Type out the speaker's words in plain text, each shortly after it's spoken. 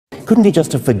couldn't he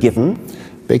just have forgiven?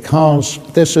 Because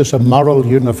this is a moral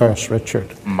universe,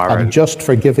 Richard. And just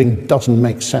forgiving doesn't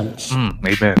make sense.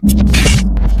 Amen.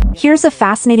 Here's a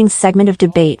fascinating segment of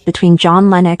debate between John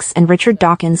Lennox and Richard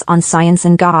Dawkins on science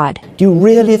and God. Do you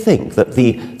really think that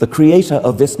the creator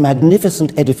of this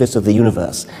magnificent edifice of the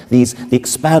universe, the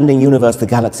expanding universe, the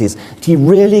galaxies, he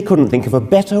really couldn't think of a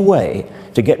better way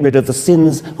to get rid of the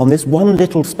sins on this one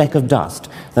little speck of dust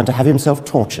than to have himself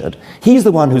tortured? He's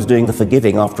the one who's doing the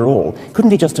forgiving after all.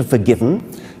 Couldn't he just have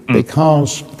forgiven?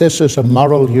 Because this is a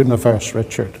moral universe,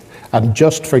 Richard, and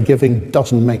just forgiving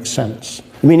doesn't make sense.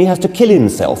 You mean he has to kill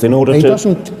himself in order to... He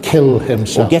doesn't kill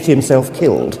himself. Or get himself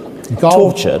killed,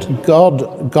 tortured.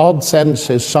 God sends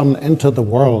his Son into the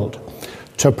world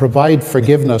to provide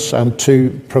forgiveness and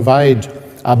to provide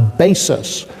a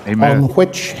basis on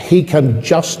which he can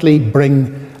justly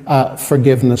bring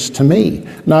forgiveness to me.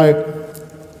 Now,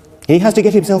 he has to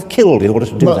get himself killed in order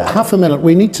to do that. Half a minute.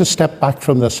 We need to step back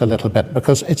from this a little bit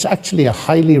because it's actually a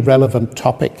highly relevant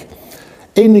topic.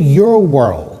 In your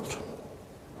world,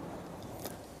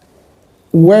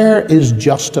 where is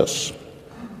justice?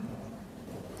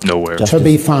 Nowhere. To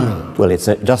be found. Well,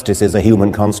 justice is a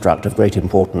human construct of great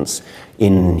importance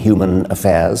in human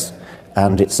affairs,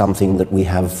 and it's something that we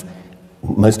have,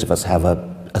 most of us have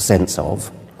a sense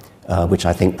of, which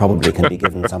I think probably can be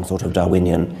given some sort of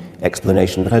Darwinian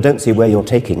explanation, but I don't see where you're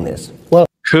taking this. Well,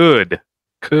 could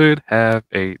have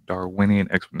a Darwinian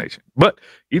explanation, but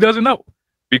he doesn't know.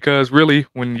 Because really,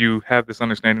 when you have this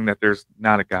understanding that there's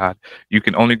not a God, you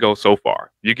can only go so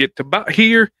far. You get to about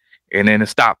here, and then it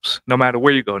stops. No matter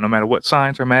where you go, no matter what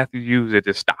science or math you use, it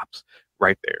just stops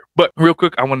right there. But real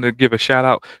quick, I wanted to give a shout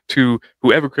out to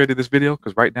whoever created this video,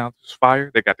 because right now there's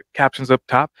fire. They got the captions up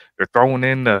top. They're throwing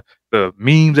in the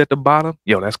memes at the bottom.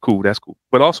 Yo, that's cool. That's cool.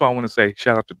 But also, I want to say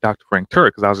shout out to Dr. Frank Turek,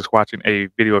 because I was just watching a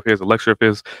video of his, a lecture of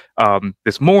his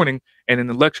this morning. And in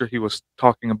the lecture, he was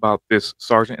talking about this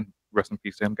sergeant, and rest in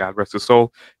peace to him, God rest his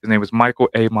soul. His name is Michael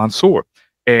A. Mansour.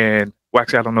 And, well,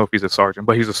 actually, I don't know if he's a sergeant,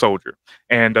 but he's a soldier.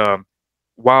 And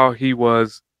while he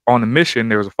was on a mission,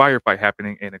 there was a firefight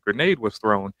happening, and a grenade was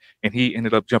thrown, and he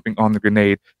ended up jumping on the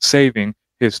grenade, saving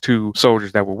his 2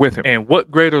 soldiers that were with him. And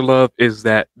what greater love is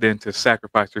that than to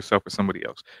sacrifice yourself for somebody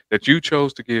else? That you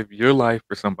chose to give your life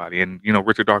for somebody. And, you know,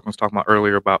 Richard Dawkins was talking about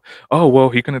earlier about, oh, well,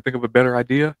 he couldn't think of a better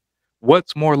idea.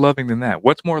 What's more loving than that?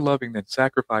 What's more loving than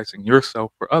sacrificing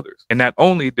yourself for others? And not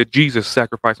only did Jesus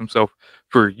sacrifice himself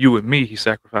for you and me, he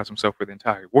sacrificed himself for the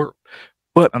entire world.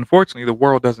 But unfortunately, the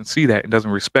world doesn't see that and doesn't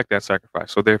respect that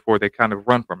sacrifice. So therefore, they kind of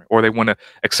run from it, or they want to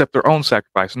accept their own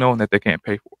sacrifice, knowing that they can't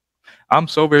pay for it. I'm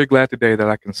so very glad today that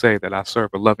I can say that I serve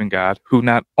a loving God who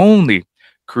not only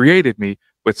created me,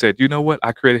 but said, you know what,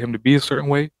 I created him to be a certain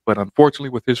way, but unfortunately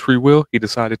with his free will, he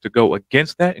decided to go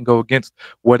against that and go against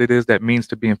what it is that means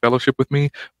to be in fellowship with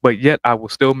me, but yet I will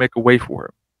still make a way for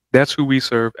him. That's who we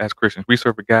serve as Christians. We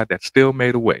serve a God that still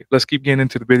made a way. Let's keep getting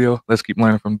into the video. Let's keep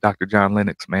learning from Dr. John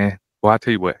Lennox, man. Well, I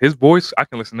tell you what, his voice, I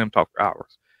can listen to him talk for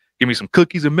hours. Give me some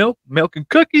cookies and milk and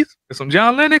cookies, and some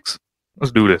John Lennox.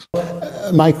 Let's do this.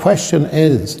 My question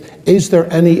is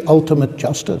there any ultimate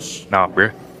justice? No,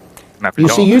 bro. You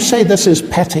see, you say this is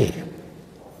petty.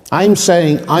 I'm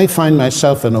saying I find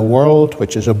myself in a world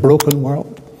which is a broken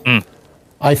world.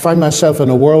 I find myself in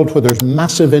a world where there's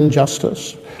massive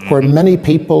injustice, where many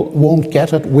people won't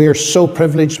get it. We're so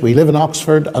privileged. We live in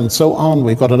Oxford and so on.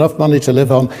 We've got enough money to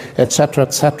live on, etc.,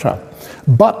 etc.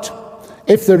 But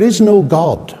if there is no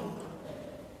God,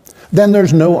 then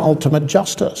there's no ultimate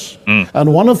justice.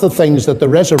 And one of the things that the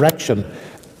resurrection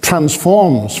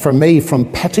transforms for me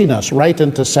from pettiness right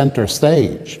into center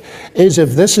stage is,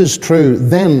 if this is true,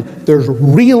 then there's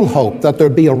real hope that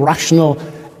there'll be a rational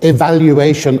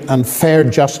evaluation and fair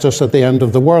justice at the end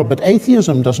of the world. But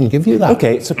atheism doesn't give you that.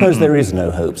 Okay, suppose there is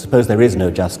no hope, suppose there is no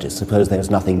justice, suppose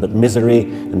there's nothing but misery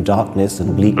and darkness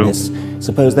and bleakness,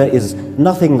 suppose there is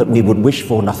nothing that we would wish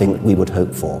for, nothing that we would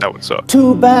hope for. That would suck.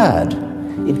 Too bad.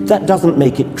 That doesn't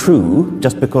make it true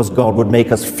just because God would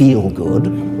make us feel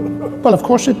good. Well, of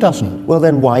course it doesn't. Well,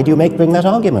 then why do you bring that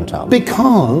argument up?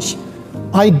 Because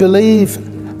I believe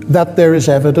that there is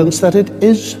evidence that it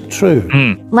is true.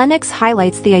 Lennox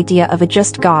highlights the idea of a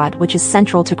just God, which is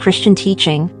central to Christian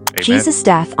teaching. Amen. Jesus'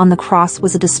 death on the cross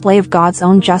was a display of God's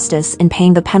own justice in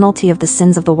paying the penalty of the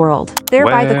sins of the world.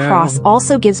 Thereby, the cross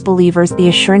also gives believers the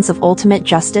assurance of ultimate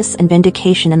justice and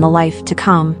vindication in the life to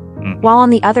come. While on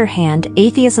the other hand,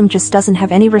 atheism just doesn't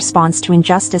have any response to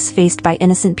injustice faced by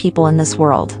innocent people in this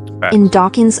world. In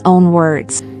Dawkins' own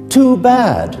words, too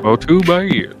bad. Well, too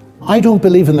bad. I don't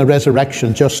believe in the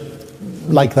resurrection just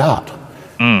like that.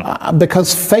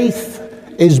 Because faith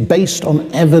is based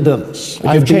on evidence.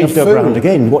 But you've changed it around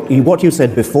again. What you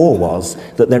said before was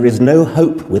that there is no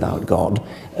hope without God,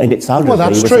 and it sounded... Well,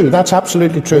 that's true. That's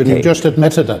absolutely true. Okay. You just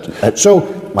admitted it.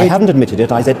 I haven't admitted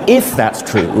it. I said, if that's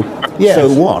true, yes.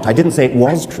 So what? I didn't say it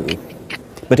was true.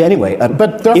 But anyway...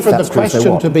 but therefore the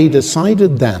question to be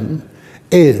decided then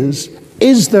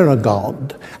is there a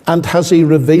God, and has he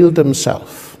revealed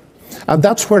himself? And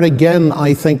that's where, again,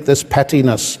 I think this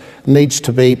pettiness needs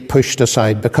to be pushed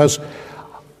aside, because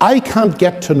I can't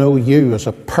get to know you as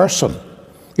a person.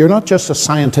 You're not just a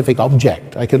scientific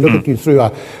object. I can look at you through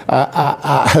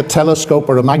a telescope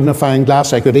or a magnifying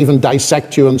glass. I could even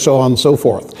dissect you and so on and so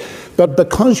forth. But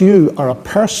because you are a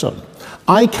person,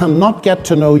 I cannot get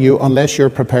to know you unless you're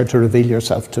prepared to reveal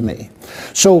yourself to me.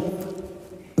 So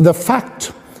the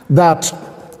fact that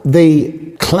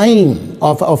the claim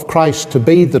of Christ to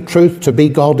be the truth, to be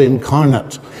God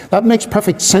incarnate, that makes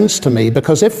perfect sense to me,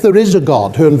 because if there is a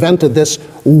God who invented this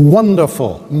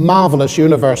wonderful, marvelous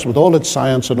universe with all its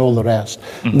science and all the rest,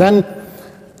 then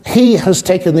he has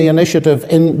taken the initiative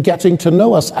in getting to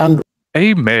know us. And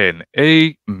amen.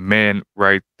 Amen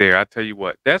right there. I tell you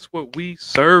what, that's what we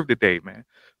serve today, man.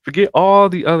 Forget all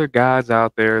the other guys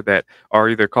out there that are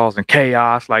either causing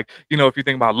chaos. Like, you know, if you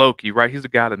think about Loki, right? He's a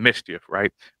god of mischief,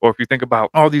 right? Or if you think about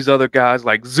all these other guys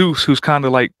like Zeus, who's kind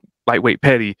of like lightweight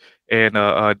petty and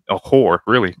a whore,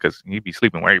 really, because he'd be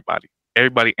sleeping with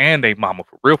everybody and they mama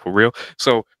for real.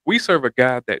 So we serve a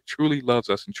God that truly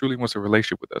loves us and truly wants a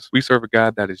relationship with us. We serve a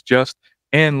God that is just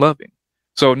and loving.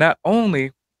 So not only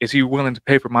is he willing to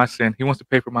pay for my sin, he wants to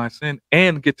pay for my sin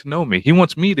and get to know me. He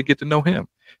wants me to get to know him.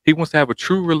 He wants to have a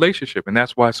true relationship. And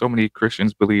that's why so many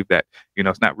Christians believe that, you know,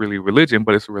 it's not really religion,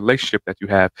 but it's a relationship that you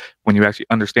have when you actually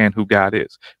understand who God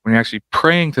is, when you're actually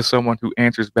praying to someone who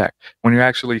answers back, when you're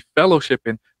actually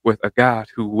fellowshipping with a God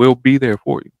who will be there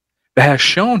for you, that has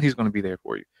shown he's going to be there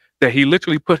for you, that he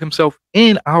literally put himself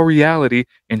in our reality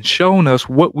and shown us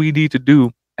what we need to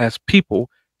do as people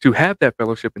to have that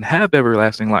fellowship and have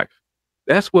everlasting life.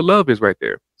 That's what love is right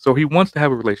there. So he wants to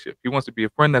have a relationship. He wants to be a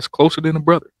friend that's closer than a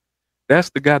brother.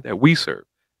 That's the God that we serve.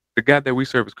 The God that we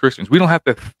serve as Christians. We don't have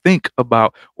to think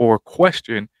about or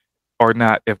question or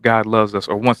not if God loves us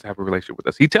or wants to have a relationship with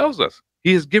us. He tells us.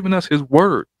 He has given us his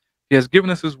word. He has given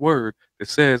us his word that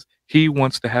says he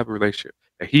wants to have a relationship,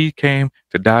 that he came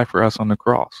to die for us on the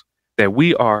cross, that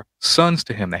we are sons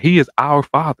to him, that he is our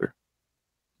father.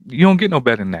 You don't get no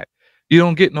better than that. You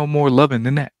don't get no more loving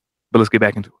than that. But let's get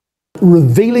back into it.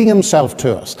 Revealing himself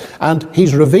to us, and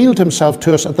he's revealed himself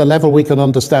to us at the level we can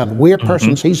understand. We're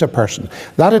persons, he's a person.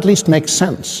 That at least makes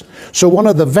sense. So one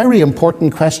of the very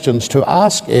important questions to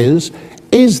ask is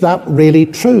that really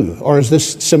true, or is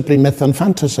this simply myth and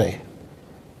fantasy?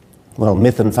 Well,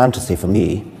 myth and fantasy for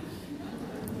me.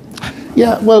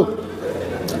 Yeah, well,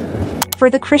 for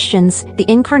the Christians, the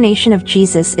incarnation of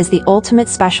Jesus is the ultimate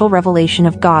special revelation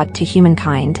of God to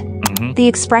humankind. The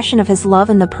expression of his love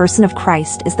in the person of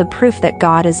Christ is the proof that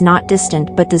God is not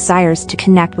distant but desires to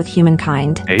connect with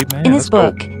humankind. Amen. In his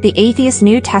book, The Atheist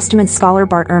New Testament scholar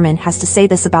Bart Ehrman has to say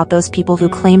this about those people who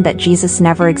claim that Jesus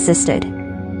never existed.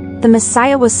 The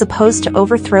Messiah was supposed to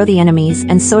overthrow the enemies,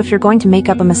 and so if you're going to make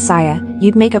up a Messiah,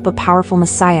 you'd make up a powerful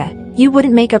Messiah. You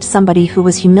wouldn't make up somebody who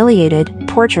was humiliated,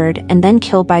 tortured, and then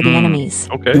killed by the enemies.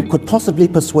 Okay. You could possibly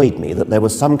persuade me that there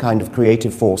was some kind of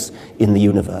creative force in the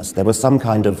universe. There was some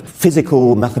kind of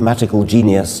physical, mathematical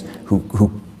genius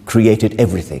who created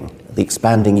everything. The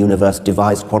expanding universe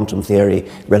devised quantum theory,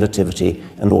 relativity,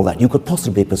 and all that. You could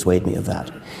possibly persuade me of that.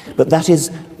 But that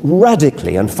is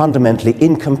radically and fundamentally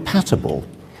incompatible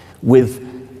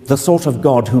with the sort of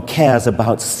God who cares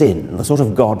about sin, the sort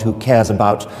of God who cares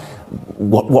about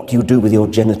what you do with your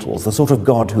genitals, the sort of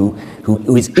God who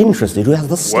is interested, who has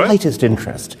the slightest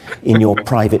interest in your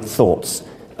private thoughts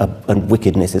and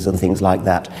wickednesses and things like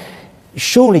that.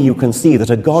 Surely you can see that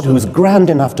a God who's grand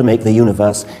enough to make the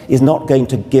universe is not going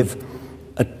to give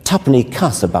a tuppenny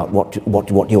cuss about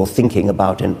what you're thinking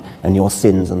about and your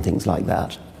sins and things like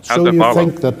that. So you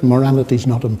think that morality is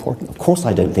not important? Of course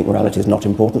I don't think morality is not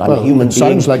important. I'm a human being.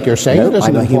 Sounds like you're saying it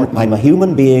isn't important. I'm a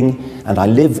human being, and I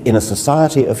live in a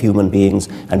society of human beings,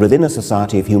 and within a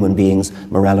society of human beings,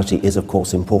 morality is of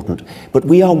course important. But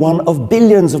we are one of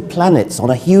billions of planets on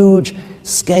a huge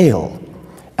scale,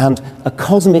 and a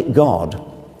cosmic God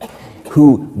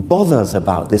who bothers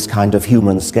about this kind of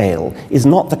human scale is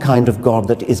not the kind of God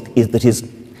that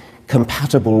is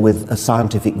compatible with a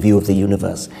scientific view of the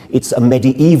universe. It's a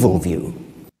medieval view.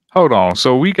 Hold on.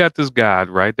 So we got this God,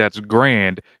 right, that's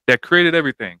grand, that created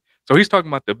everything. So he's talking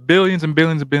about the billions and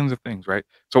billions and billions of things, right?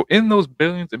 So in those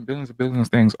billions and billions and billions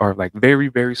of things are like very,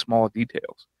 very small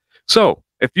details. So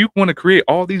if you want to create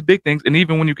all these big things, and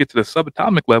even when you get to the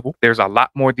subatomic level, there's a lot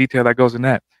more detail that goes in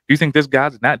that. Do you think this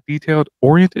God's not detailed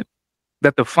oriented?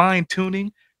 That the fine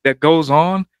tuning that goes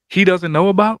on, he doesn't know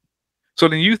about? So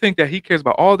then you think that he cares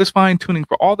about all this fine tuning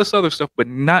for all this other stuff, but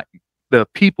not the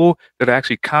people that are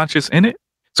actually conscious in it?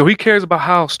 So he cares about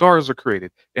how stars are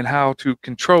created and how to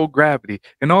control gravity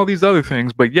and all these other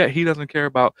things, but yet he doesn't care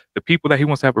about the people that he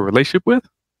wants to have a relationship with?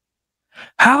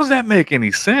 How does that make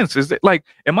any sense? Is it like,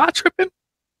 am I tripping?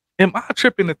 Am I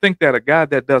tripping to think that a God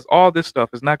that does all this stuff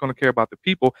is not going to care about the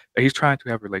people that he's trying to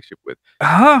have a relationship with?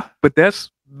 But that's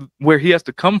where he has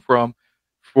to come from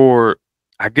for,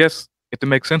 I guess, it to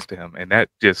make sense to him. And that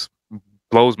just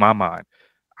blows my mind.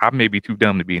 I may be too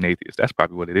dumb to be an atheist. That's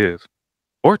probably what it is.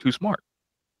 Or too smart.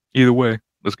 Either way,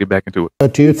 let's get back into it.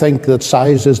 But do you think that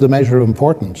size is the measure of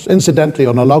importance? Incidentally,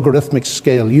 on a logarithmic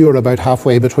scale, you're about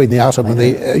halfway between the atom and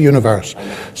the universe.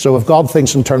 So if God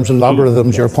thinks in terms of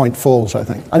logarithms, your point falls, I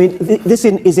think. I mean, this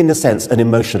is in a sense an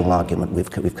emotional argument we've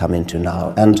come into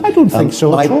now, and I don't think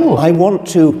so at all. I want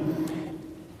to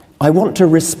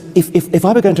if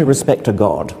I were going to respect a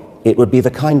God, it would be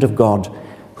the kind of God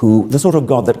the sort of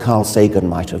God that Carl Sagan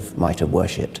might have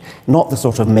worshipped, not the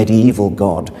sort of medieval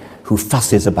God who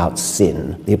fusses about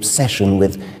sin, the obsession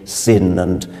with sin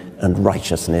and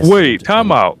righteousness. Wait,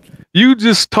 time out. You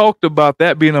just talked about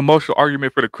that being an emotional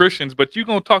argument for the Christians, but you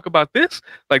gonna talk about this?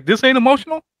 Like, this ain't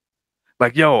emotional?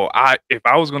 Like, yo, if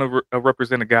I was gonna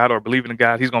represent a God or believe in a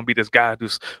God, he's gonna be this guy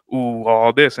who's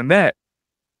all this and that.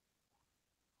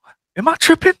 Am I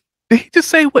tripping? Did he just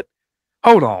say what?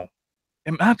 Hold on.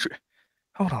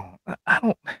 Hold on. I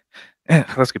don't.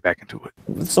 Let's get back into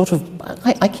it. Sort of,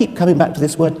 I keep coming back to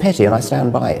this word petty, and I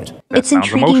stand by it. It's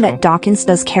intriguing that Dawkins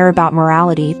does care about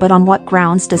morality, but on what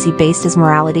grounds does he base his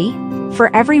morality?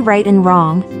 For every right and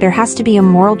wrong, there has to be a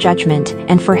moral judgment,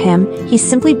 and for him, he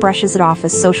simply brushes it off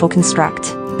as social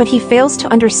construct. But he fails to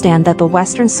understand that the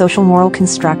Western social moral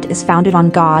construct is founded on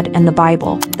God and the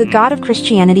Bible. The God of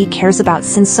Christianity cares about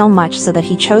sin so much so that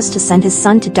he chose to send his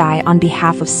son to die on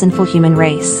behalf of sinful human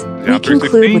race. We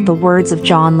conclude with the words of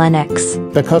John Lennox.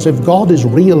 Because if God is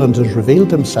real and has revealed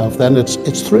himself, then it's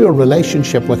through a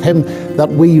relationship with him that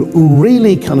we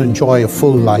really can enjoy a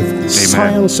full life, Amen.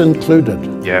 Science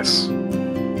included. Yes.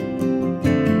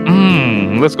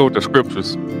 Let's go with the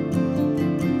scriptures.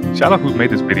 Shout out who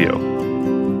made this video.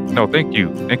 No, thank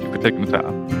you. Thank you for taking the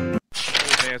time.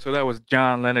 Hey, man, so that was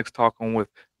John Lennox talking with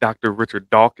Dr. Richard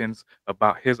Dawkins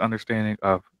about his understanding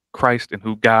of Christ and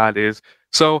who God is.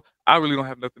 So I really don't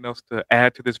have nothing else to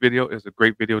add to this video. It's a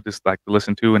great video just like to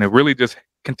listen to, and it really just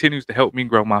continues to help me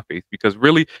grow my faith, because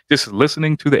really just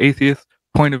listening to the atheist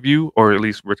point of view, or at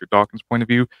least Richard Dawkins' point of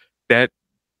view, that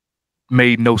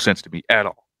made no sense to me at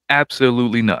all.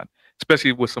 Absolutely none.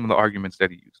 Especially with some of the arguments that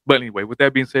he used. But anyway, with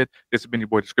that being said, this has been your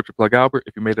boy, the Scripture Plug.Albert.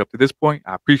 If you made it up to this point,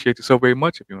 I appreciate you so very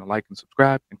much. If you want to like and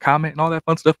subscribe and comment and all that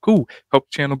fun stuff, cool. Help the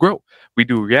channel grow. We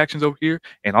do reactions over here.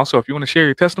 And also, if you want to share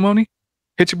your testimony,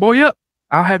 hit your boy up.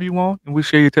 I'll have you on and we'll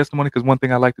share your testimony, because one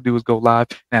thing I like to do is go live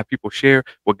and have people share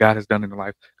what God has done in their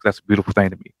life, because that's a beautiful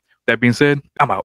thing to me. That being said, I'm out.